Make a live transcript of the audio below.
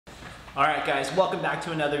Alright guys, welcome back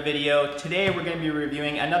to another video. Today we're going to be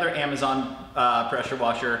reviewing another Amazon pressure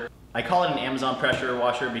washer. I call it an Amazon pressure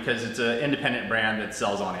washer because it's an independent brand that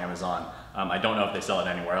sells on Amazon. I don't know if they sell it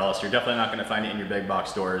anywhere else. You're definitely not going to find it in your big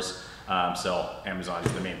box stores. So Amazon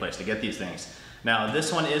is the main place to get these things. Now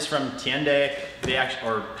this one is from Teande,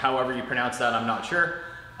 or however you pronounce that, I'm not sure.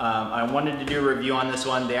 I wanted to do a review on this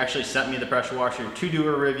one. They actually sent me the pressure washer to do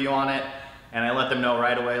a review on it, and I let them know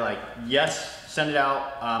right away, like, yes, send it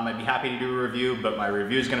out. I'd be happy to do a review, but my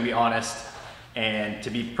review is going to be honest. And to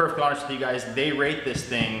be perfectly honest with you guys, they rate this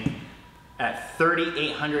thing at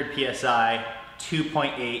 3,800 PSI,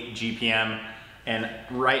 2.8 GPM. And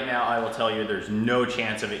right now I will tell you there's no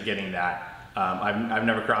chance of it getting that. I've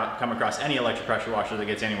never come across any electric pressure washer that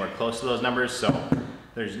gets anywhere close to those numbers, so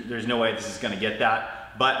there's no way this is going to get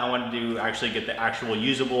that. But I wanted to actually get the actual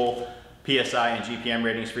usable PSI and GPM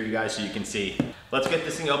ratings for you guys so you can see. Let's get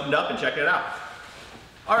this thing opened up and check it out.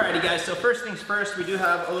 Alrighty guys, so first things first, we do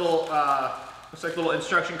have a little, looks like a little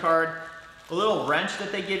instruction card, a little wrench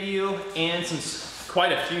that they give you, and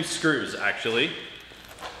quite a few screws actually,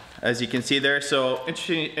 as you can see there. So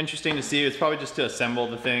interesting to see. It's probably just to assemble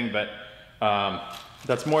the thing, but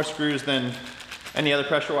that's more screws than any other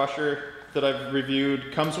pressure washer that I've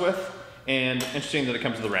reviewed comes with, and interesting that it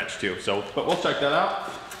comes with a wrench too. So, but we'll check that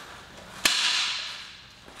out.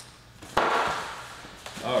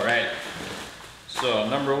 All right. So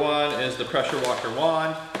number one is the pressure washer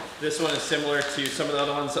wand. This one is similar to some of the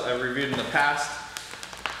other ones that I've reviewed in the past.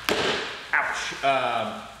 Ouch.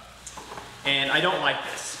 And I don't like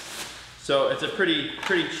this. So it's a pretty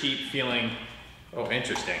cheap feeling. Oh,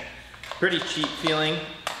 interesting. Pretty cheap feeling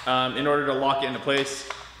in order to lock it into place.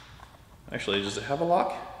 Actually, does it have a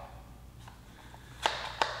lock?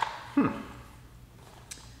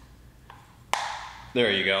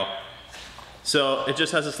 There you go. So it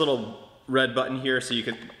just has this little red button here, so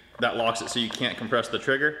that locks it so you can't compress the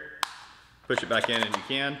trigger. Push it back in and you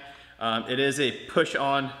can. It is a push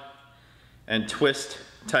on and twist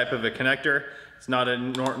type of a connector. It's not a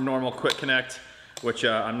normal quick connect, which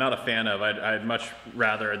I'm not a fan of. I'd much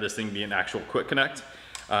rather this thing be an actual quick connect.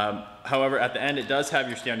 However, at the end it does have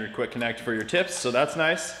your standard quick connect for your tips, so that's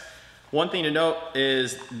nice. One thing to note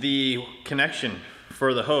is the connection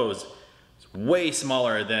for the hose is way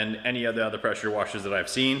smaller than any of the other pressure washers that I've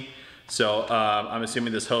seen. So I'm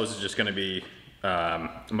assuming this hose is just going to be a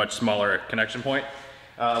much smaller connection point.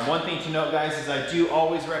 One thing to note, guys, is I do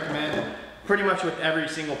always recommend, pretty much with every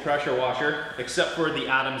single pressure washer, except for the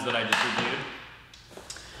Adams that I just reviewed,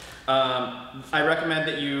 I recommend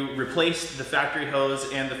that you replace the factory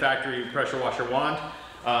hose and the factory pressure washer wand.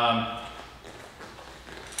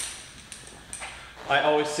 I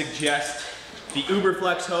always suggest the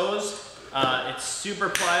Uberflex hose. It's super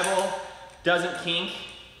pliable, doesn't kink.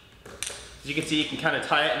 As you can see, you can kind of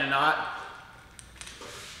tie it in a knot.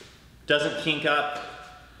 Doesn't kink up.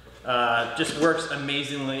 Just works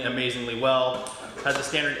amazingly well. Has a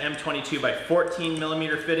standard M22 by 14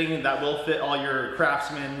 millimeter fitting that will fit all your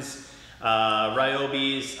Craftsman's,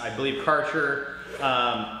 Ryobis, I believe Karcher.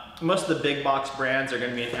 Most of the big box brands are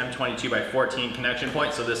going to be an M22 by 14 connection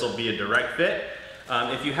point, so this will be a direct fit.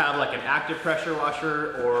 If you have like an active pressure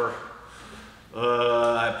washer, or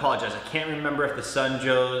I apologize, I can't remember if the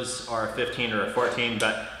Sunjoes are a 15 or a 14,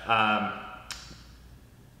 but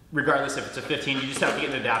regardless if it's a 15, you just have to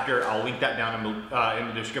get an adapter. I'll link that down in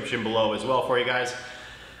the description below as well for you guys.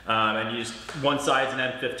 And you just, one side's an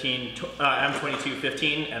M22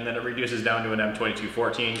 15, and then it reduces down to an M22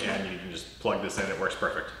 14, and you can just plug this in, it works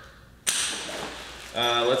perfect.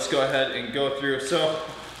 Let's go ahead and go through. So,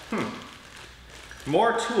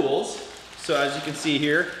 more tools. So as you can see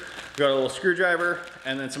here, we've got a little screwdriver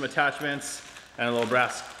and then some attachments and a little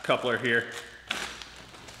brass coupler here.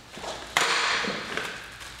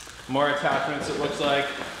 More attachments, it looks like.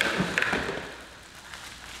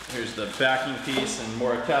 Here's the backing piece and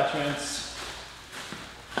more attachments.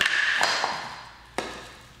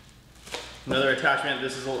 Another attachment.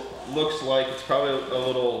 This looks like it's probably a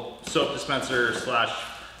little soap dispenser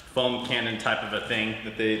 / foam cannon type of a thing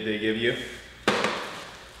that they give you.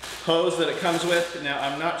 Hose that it comes with. Now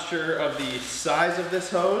I'm not sure of the size of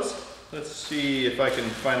this hose. Let's see if I can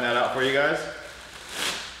find that out for you guys.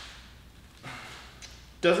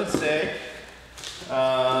 Doesn't say,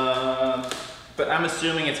 but I'm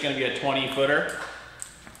assuming it's going to be a 20-footer.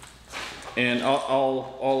 And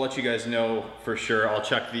I'll let you guys know for sure. I'll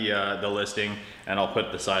check the listing and I'll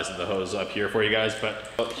put the size of the hose up here for you guys.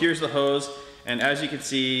 But here's the hose, and as you can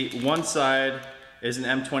see, one side is an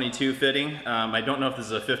M22 fitting. I don't know if this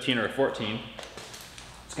is a 15 or a 14.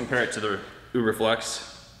 Let's compare it to the Uberflex.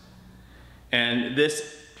 And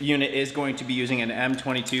this unit is going to be using an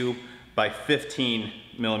M22 by 15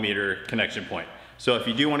 millimeter connection point. So if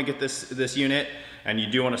you do want to get this unit and you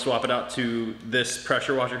do want to swap it out to this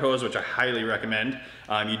pressure washer hose, which I highly recommend,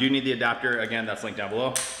 you do need the adapter. Again, that's linked down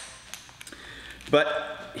below.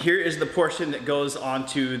 But here is the portion that goes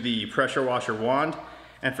onto the pressure washer wand.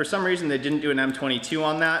 And for some reason, they didn't do an M22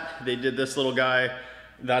 on that. They did this little guy.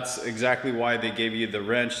 That's exactly why they gave you the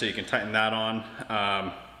wrench, so you can tighten that on.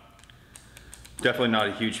 Definitely not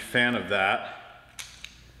a huge fan of that.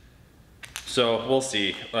 So we'll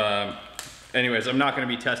see. Anyways, I'm not gonna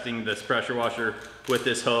be testing this pressure washer with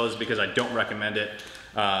this hose because I don't recommend it.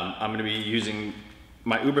 I'm gonna be using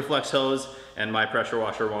my Uberflex hose and my pressure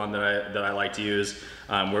washer wand that I like to use.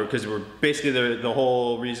 Because we're basically the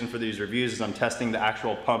whole reason for these reviews is I'm testing the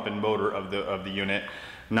actual pump and motor of the unit,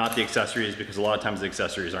 not the accessories, because a lot of times the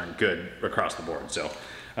accessories aren't good across the board. So,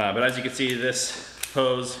 but as you can see, this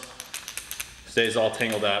hose stays all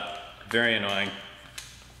tangled up, very annoying.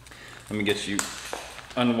 Let me get you,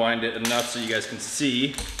 unwind it enough so you guys can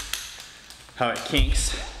see how it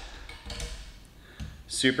kinks.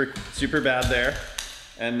 Super, super bad there.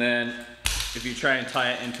 And then if you try and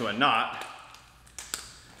tie it into a knot,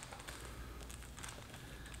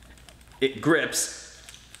 it grips.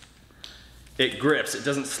 It grips, it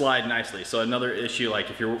doesn't slide nicely. So another issue, like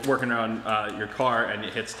if you're working around your car and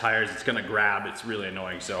it hits tires, it's gonna grab, it's really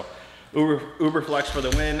annoying. So Uberflex for the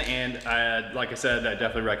win, and like I said, I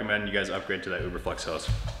definitely recommend you guys upgrade to that Uberflex hose.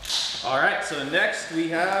 All right, so next we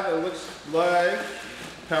have, it looks like,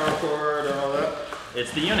 power cord and all that.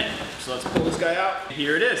 It's the unit. So let's pull this guy out.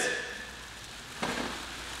 Here it is.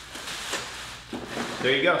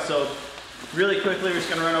 There you go. So really quickly, we're just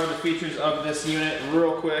gonna run over the features of this unit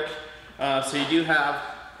real quick. So you do have,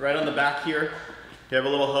 right on the back here, you have a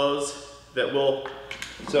little hose that will,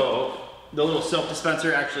 so the little soap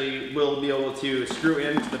dispenser actually will be able to screw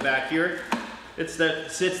into the back here. It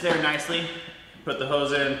sits there nicely. Put the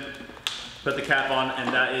hose in, put the cap on,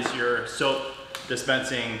 and that is your soap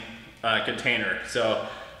dispensing container. So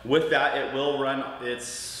with that, it will run the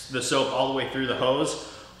soap all the way through the hose,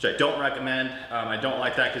 which I don't recommend. I don't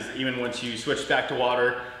like that because even once you switch back to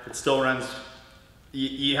water, it still runs.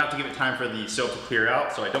 You have to give it time for the soap to clear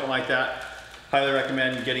out, so I don't like that. Highly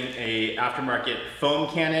recommend getting a aftermarket foam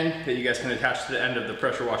cannon that you guys can attach to the end of the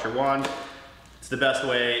pressure washer wand. It's the best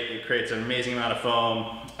way. It creates an amazing amount of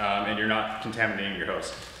foam, and you're not contaminating your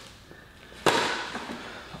hose.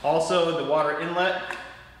 Also, the water inlet.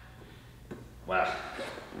 Wow.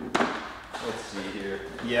 Let's see here.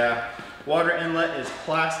 Yeah, water inlet is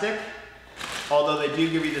plastic, although they do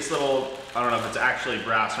give you this little, I don't know if it's actually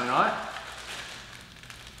brass or not.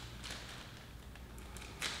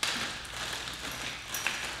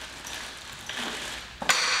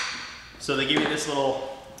 So they give you this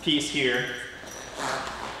little piece here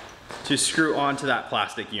to screw onto that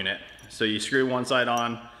plastic unit. So you screw one side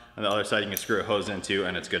on, and the other side you can screw a hose into,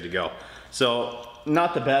 and it's good to go. So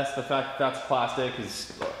not the best. The fact that that's plastic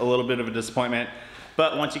is a little bit of a disappointment.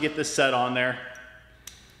 But once you get this set on there,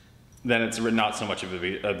 then it's not so much of a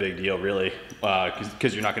big deal, really,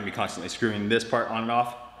 because you're not going to be constantly screwing this part on and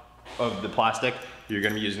off of the plastic. You're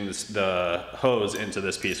going to be using the hose into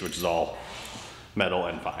this piece, which is all metal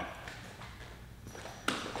and fine.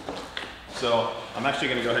 So I'm actually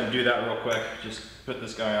going to go ahead and do that real quick. Just put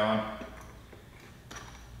this guy on.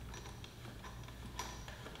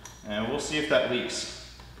 And we'll see if that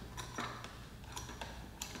leaks.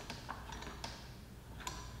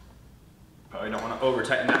 Probably don't want to over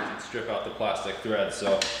tighten that and strip out the plastic thread.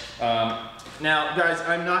 So now guys,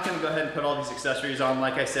 I'm not going to go ahead and put all these accessories on.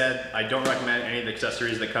 Like I said, I don't recommend any of the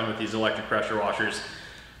accessories that come with these electric pressure washers.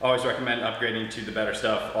 Always recommend upgrading to the better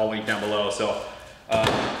stuff, all linked down below. So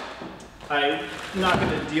I'm not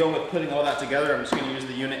going to deal with putting all that together. I'm just going to use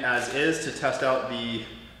the unit as is to test out the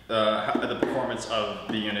performance of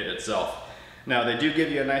the unit itself. Now they do give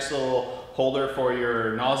you a nice little holder for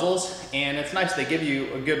your nozzles, and it's nice, they give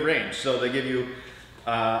you a good range. So they give you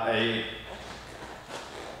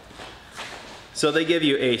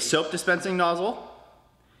a soap dispensing nozzle,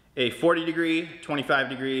 a 40 degree, 25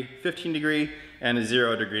 degree, 15 degree, and a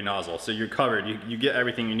 0 degree nozzle. So you're covered, you get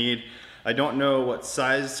everything you need. I don't know what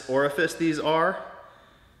size orifice these are.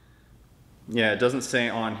 Yeah, it doesn't say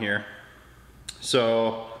on here.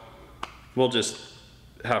 So we'll just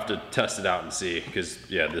have to test it out and see, because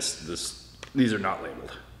yeah, these are not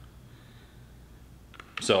labeled.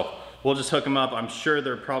 So we'll just hook them up. I'm sure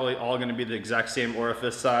they're probably all going to be the exact same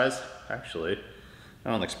orifice size. Actually,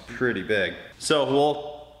 that one looks pretty big.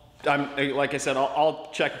 So like I said,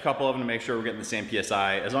 I'll check a couple of them to make sure we're getting the same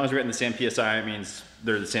PSI. As long as we're getting the same PSI, it means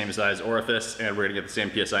they're the same size orifice, and we're gonna get the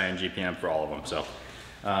same PSI and GPM for all of them. So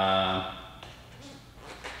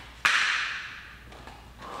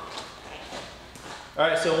All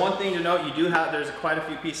right, so one thing to note, there's quite a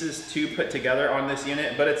few pieces to put together on this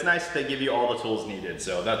unit, but it's nice that they give you all the tools needed,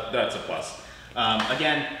 so that's a plus.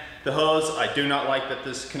 Again, the hose, I do not like that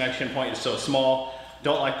this connection point is so small.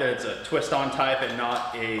 Don't like that it's a twist-on type and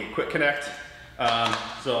not a quick connect.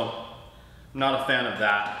 So, not a fan of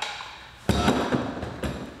that.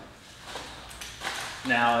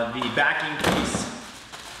 Now, the backing piece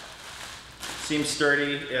seems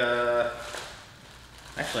sturdy.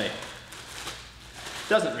 Actually,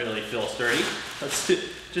 doesn't really feel sturdy.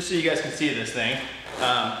 Just so you guys can see this thing.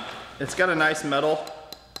 It's got a nice metal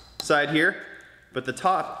side here, but the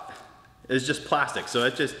top is just plastic. So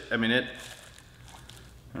it just, I don't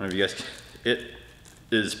know if you guys, it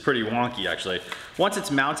is pretty wonky actually. Once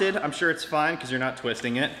it's mounted, I'm sure it's fine because you're not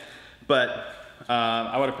twisting it, but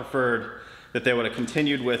I would have preferred that they would have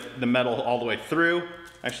continued with the metal all the way through.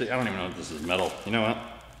 Actually, I don't even know if this is metal. You know what?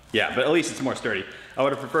 Yeah, but at least it's more sturdy. I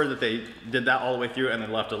would have preferred that they did that all the way through and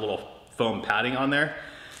then left a little foam padding on there,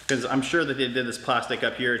 because I'm sure that they did this plastic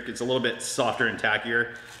up here. It's a little bit softer and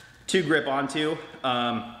tackier to grip onto,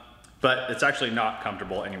 but it's actually not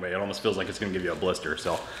comfortable anyway. It almost feels like it's gonna give you a blister,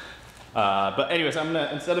 so. But anyways,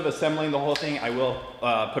 instead of assembling the whole thing, I will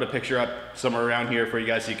put a picture up somewhere around here for you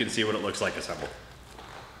guys so you can see what it looks like assembled.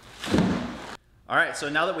 All right, so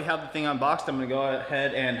now that we have the thing unboxed, I'm gonna go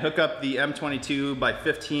ahead and hook up the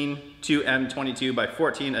M22x15 to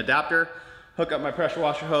M22x14 adapter, hook up my pressure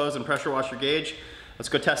washer hose and pressure washer gauge. Let's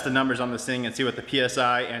go test the numbers on this thing and see what the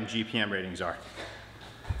PSI and GPM ratings are.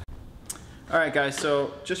 All right guys,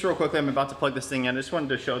 so just real quickly, I'm about to plug this thing in. I just wanted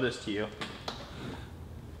to show this to you.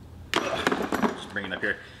 Just bring it up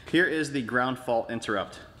here. Here is the ground fault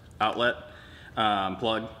interrupt outlet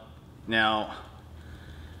plug. Now,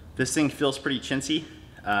 this thing feels pretty chintzy,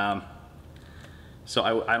 so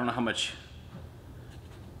I don't know how much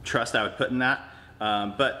trust I would put in that,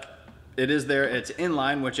 but it is there. It's in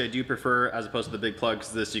line, which I do prefer as opposed to the big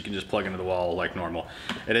plugs. This you can just plug into the wall like normal.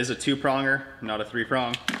 It is a 2-pronger, not a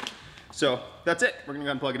 3-prong. So that's it. We're gonna go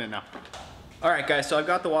ahead and plug it in now. All right guys, so I've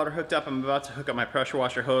got the water hooked up. I'm about to hook up my pressure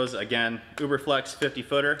washer hose. Again, Uberflex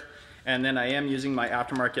 50-footer. And then I am using my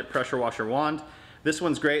aftermarket pressure washer wand. This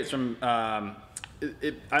one's great. It's from,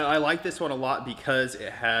 I like this one a lot because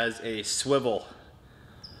it has a swivel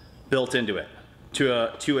built into it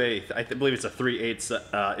I believe it's a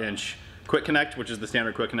 3/8 inch quick connect, which is the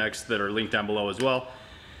standard quick connects that are linked down below as well.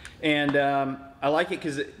 And I like it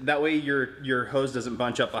because that way your hose doesn't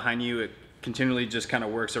bunch up behind you. It continually just kind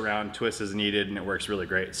of works around, twists as needed, and it works really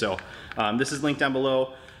great. So this is linked down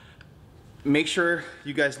below. Make sure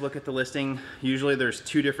you guys look at the listing. Usually there's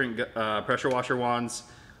 2 different pressure washer wands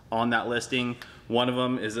on that listing. One of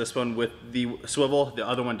them is this one with the swivel. The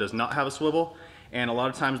other one does not have a swivel. And a lot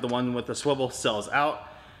of times the one with the swivel sells out,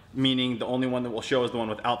 meaning the only one that will show is the one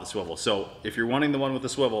without the swivel. So if you're wanting the one with the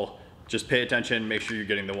swivel, just pay attention, make sure you're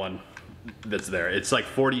getting the one that's there. It's like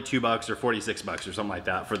 42 bucks or 46 bucks or something like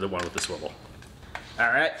that for the one with the swivel.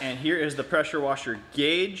 All right, and here is the pressure washer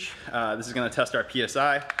gauge. This is gonna test our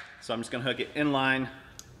PSI. So I'm just gonna hook it in line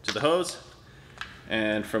to the hose,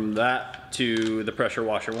 and from that to the pressure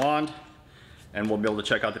washer wand, and we'll be able to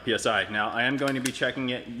check out the PSI. Now I am going to be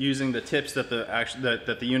checking it using the tips that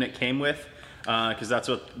the unit came with, because that's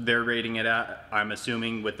what they're rating it at, I'm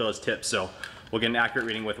assuming, with those tips. So we'll get an accurate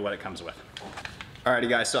reading with what it comes with. Alrighty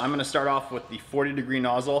guys, so I'm gonna start off with the 40-degree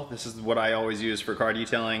nozzle. This is what I always use for car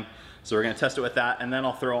detailing. So we're gonna test it with that, and then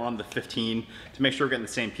I'll throw on the 15 to make sure we're getting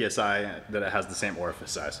the same PSI, that it has the same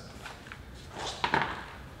orifice size.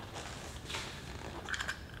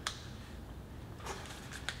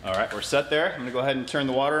 All right, we're set there. I'm gonna go ahead and turn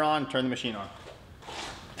the water on, turn the machine on.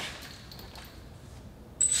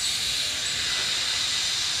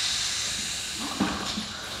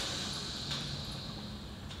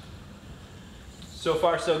 So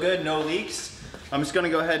far so good, no leaks. I'm just gonna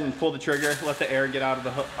go ahead and pull the trigger, let the air get out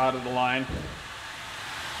of the line.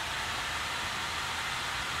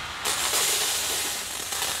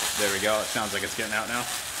 There we go, it sounds like it's getting out now.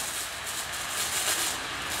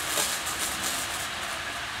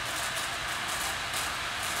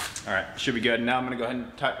 All right, should be good. Now I'm gonna go ahead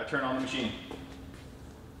and turn on the machine.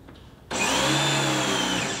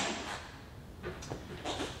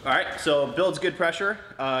 All right, so builds good pressure.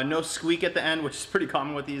 No squeak at the end, which is pretty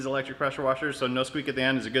common with these electric pressure washers, so no squeak at the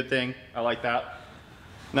end is a good thing. I like that.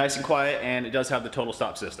 Nice and quiet, and it does have the total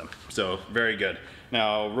stop system, so very good.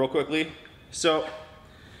 Now, real quickly, so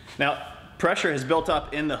now pressure has built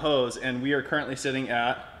up in the hose, and we are currently sitting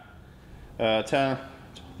at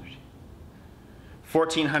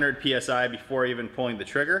 1400 PSI before even pulling the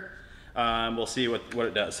trigger. We'll see what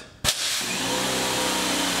it does.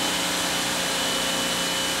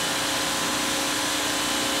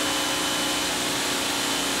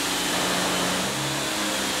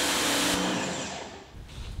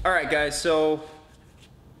 All right, guys, so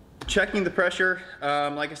checking the pressure,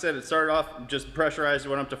 like I said, it started off just pressurized,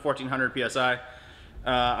 went up to 1400 PSI.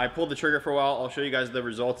 I pulled the trigger for a while. I'll show you guys the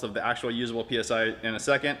results of the actual usable PSI in a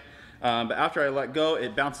second. But after I let go,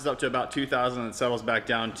 it bounces up to about 2000 and settles back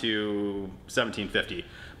down to 1750.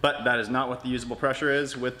 But that is not what the usable pressure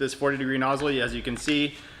is with this 40-degree nozzle. As you can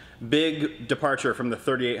see, big departure from the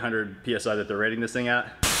 3800 PSI that they're rating this thing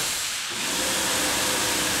at.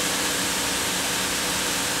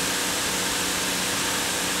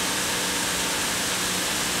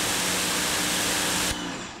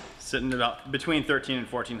 Sitting about between 13 and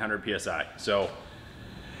 1400 PSI. So,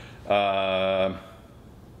 yeah,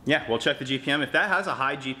 we'll check the GPM. If that has a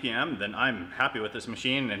high GPM, then I'm happy with this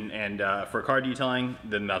machine, and for car detailing,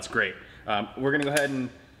 then that's great. We're gonna go ahead and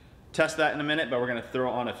test that in a minute, but we're gonna throw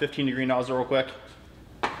on a 15-degree nozzle real quick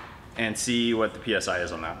and see what the PSI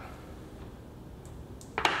is on that.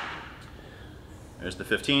 There's the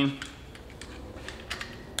 15.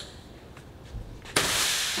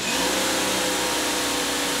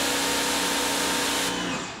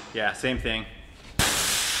 Yeah, same thing.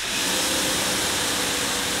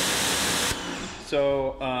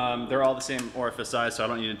 So they're all the same orifice size, so I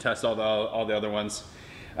don't need to test all the other ones.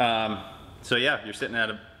 So yeah, you're sitting at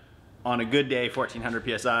on a good day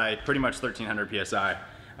 1400 PSI, pretty much 1300 PSI.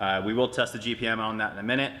 We will test the GPM on that in a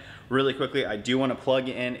minute. Really quickly, I do want to plug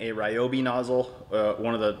in a Ryobi nozzle,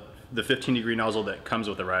 one of the 15-degree nozzle that comes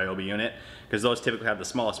with the Ryobi unit, because those typically have the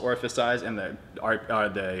smallest orifice size, and the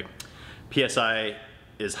PSI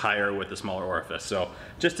is higher with the smaller orifice. So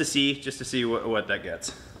just to see what that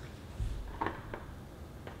gets.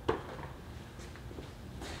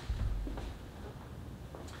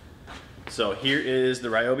 So here is the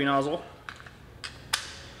Ryobi nozzle.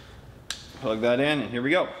 Plug that in, and here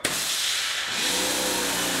we go.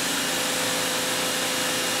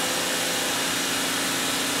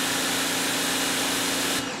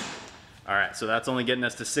 All right, so that's only getting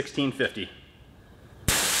us to 1650.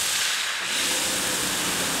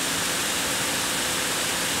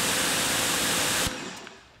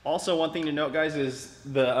 Also, one thing to note, guys, is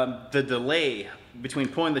the delay between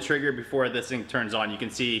pulling the trigger before this thing turns on. You can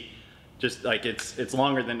see just like it's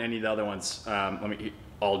longer than any of the other ones.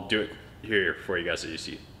 I'll do it here for you guys so you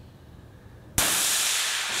see.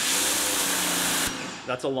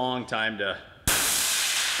 That's a long time to,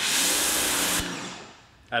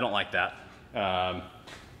 I don't like that.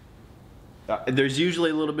 There's usually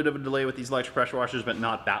a little bit of a delay with these electric pressure washers, but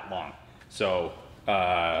not that long. So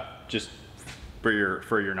just for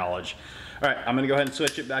your knowledge. All right, I'm gonna go ahead and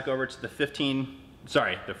switch it back over to the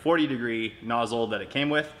 40-degree nozzle that it came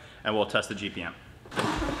with, and we'll test the GPM.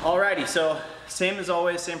 Alrighty, so same as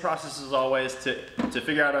always, same process as always. To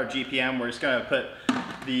figure out our GPM, we're just gonna put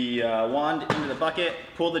the wand into the bucket,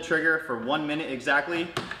 pull the trigger for 1 minute exactly,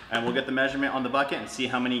 and we'll get the measurement on the bucket and see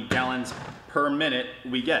how many gallons per minute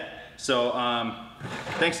we get. So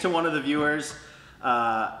thanks to one of the viewers,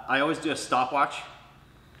 I always do a stopwatch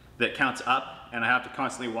that counts up, and I have to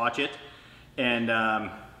constantly watch it. And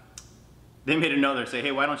they made a note there, say,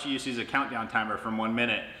 hey, why don't you just use a countdown timer from 1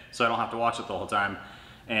 minute so I don't have to watch it the whole time?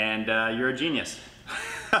 And you're a genius.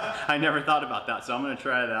 I never thought about that, so I'm gonna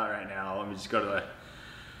try it out right now. Let me just go to the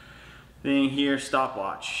thing here,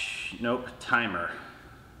 stopwatch. Nope, timer.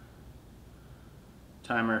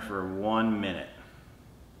 Timer for 1 minute.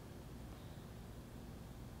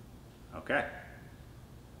 Okay.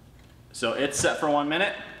 So it's set for 1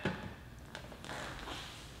 minute.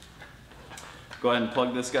 Go ahead and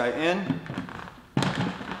plug this guy in.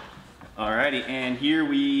 Alrighty, and here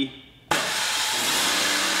we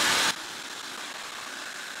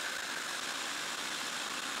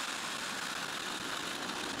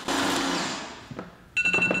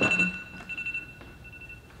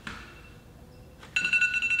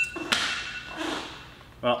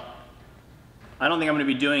well, I don't think I'm going to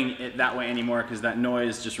be doing it that way anymore because that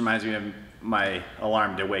noise just reminds me of my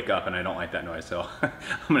alarm to wake up, and I don't like that noise. So I'm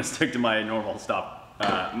going to stick to my normal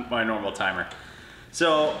my normal timer.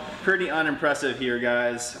 So pretty unimpressive here,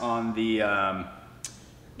 guys, on the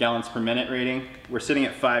gallons per minute rating. We're sitting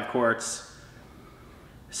at 5 quarts.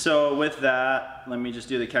 So with that, let me just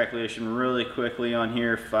do the calculation really quickly on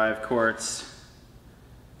here. 5 quarts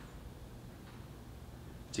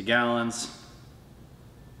to gallons.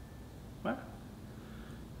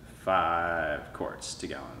 5 quarts to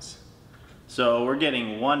gallons. So we're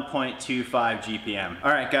getting 1.25 GPM.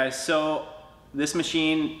 All right, guys, so this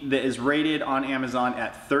machine that is rated on Amazon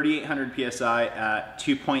at 3,800 PSI at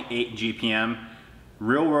 2.8 GPM,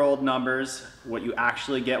 real world numbers, what you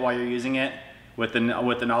actually get while you're using it with the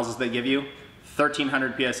nozzles they give you,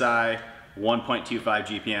 1,300 PSI, 1.25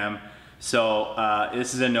 GPM. So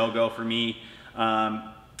this is a no-go for me.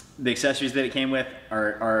 The accessories that it came with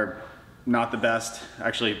are not the best,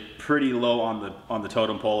 actually pretty low on the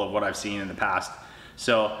totem pole of what I've seen in the past.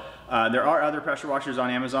 So there are other pressure washers on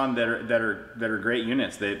Amazon that are great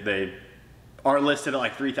units. They are listed at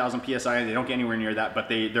like 3,000 PSI. They don't get anywhere near that, but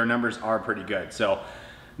their numbers are pretty good. So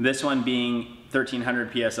this one being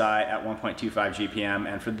 1,300 PSI at 1.25 GPM,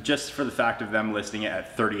 and just for the fact of them listing it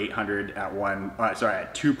at 3,800 at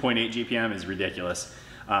 2.8 GPM is ridiculous.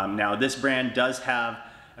 Now this brand does have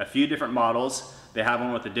a few different models. They have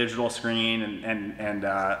one with a digital screen, and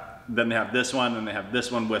then they have this one, and they have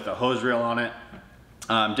this one with a hose reel on it.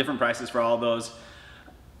 Different prices for all of those.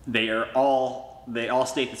 They all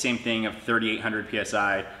state the same thing of 3,800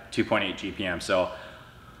 PSI, 2.8 GPM. So,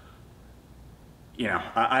 you know,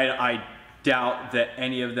 I doubt that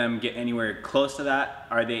any of them get anywhere close to that.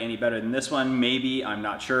 Are they any better than this one? Maybe, I'm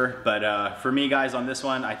not sure. But for me, guys, on this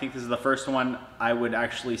one, I think this is the first one I would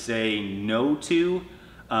actually say no to.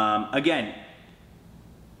 Again,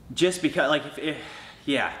 just because, like,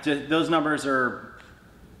 those numbers are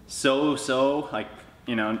so, like,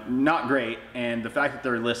 you know, not great, and the fact that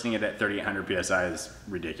they're listing it at 3,800 PSI is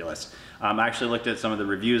ridiculous. I actually looked at some of the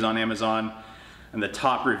reviews on Amazon, and the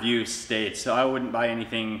top review states, so I wouldn't buy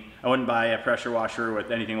a pressure washer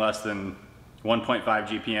with anything less than 1.5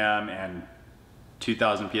 GPM and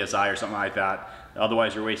 2,000 PSI or something like that.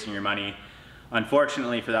 Otherwise, you're wasting your money.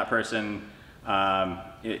 Unfortunately for that person,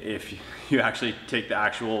 if you actually take the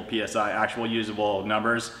actual PSI, actual usable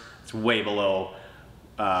numbers, it's way below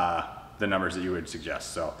the numbers that you would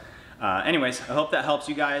suggest. So anyways, I hope that helps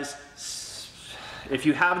you guys. If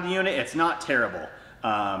you have the unit, it's not terrible.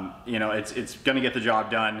 You know, it's gonna get the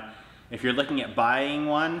job done. If you're looking at buying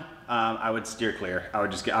one, I would steer clear. I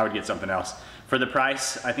would get something else. For the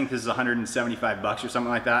price, I think this is 175 bucks or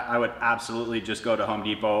something like that. I would absolutely just go to Home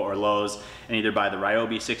Depot or Lowe's and either buy the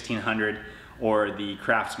Ryobi 1600 or the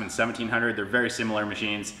Craftsman 1700. They're very similar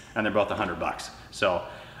machines, and they're both 100 bucks. So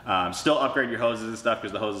still upgrade your hoses and stuff,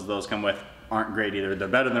 because the hoses those come with aren't great either. They're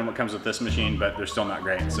better than what comes with this machine, but they're still not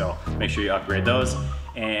great. So make sure you upgrade those.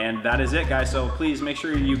 And that is it, guys. So please make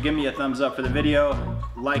sure you give me a thumbs up for the video,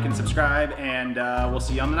 like and subscribe, and we'll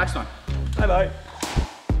see you on the next one. Bye-bye.